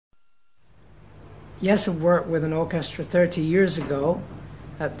Yes, I worked with an orchestra 30 years ago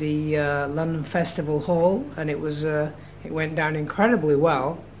at the London Festival Hall, and it went down incredibly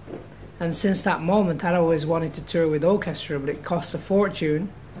well. And since that moment, I'd always wanted to tour with orchestra, but it costs a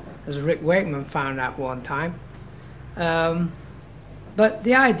fortune, as Rick Wakeman found out one time. But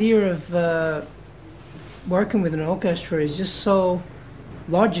the idea of working with an orchestra is just so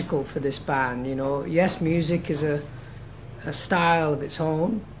logical for this band. You know, Yes Music is a style of its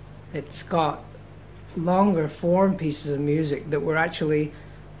own. It's got longer form pieces of music that were actually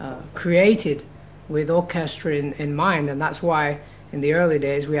created with orchestra in mind, and that's why in the early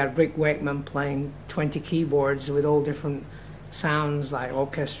days we had Rick Wakeman playing 20 keyboards with all different sounds like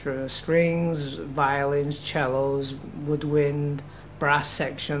orchestra strings, violins, cellos, woodwind, brass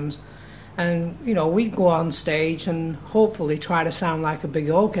sections. And you know, we'd go on stage and hopefully try to sound like a big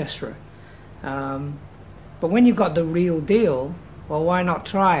orchestra. But when you've got the real deal, well, why not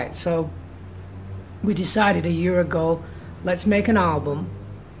try it? So we decided a year ago, let's make an album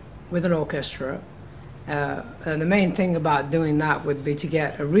with an orchestra. And the main thing about doing that would be to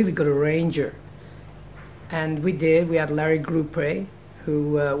get a really good arranger. And we did. We had Larry Groupre,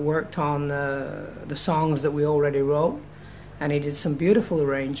 who worked on the songs that we already wrote, and he did some beautiful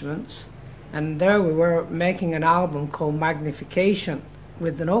arrangements. And there we were making an album called Magnification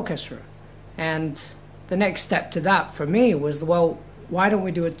with an orchestra. And the next step to that for me was, well, why don't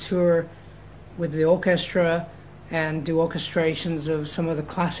we do a tour with the orchestra and do orchestrations of some of the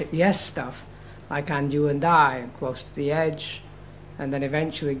classic Yes stuff, like And You and I, and Close to the Edge, and then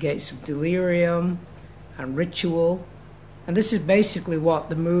eventually Gates of Delirium and Ritual. And this is basically what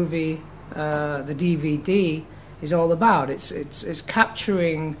the movie, the DVD, is all about. It's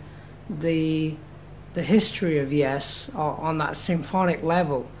capturing the history of Yes on that symphonic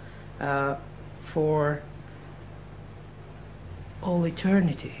level for all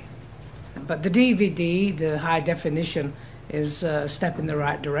eternity. But the DVD, the high definition, is a step in the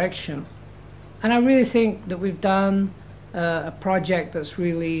right direction. And I really think that we've done a project that's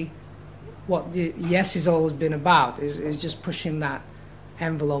really what the Yes has always been about, is just pushing that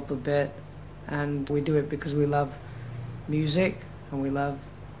envelope a bit. And we do it because we love music and we love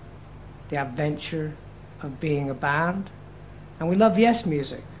the adventure of being a band, and we love Yes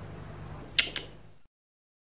Music.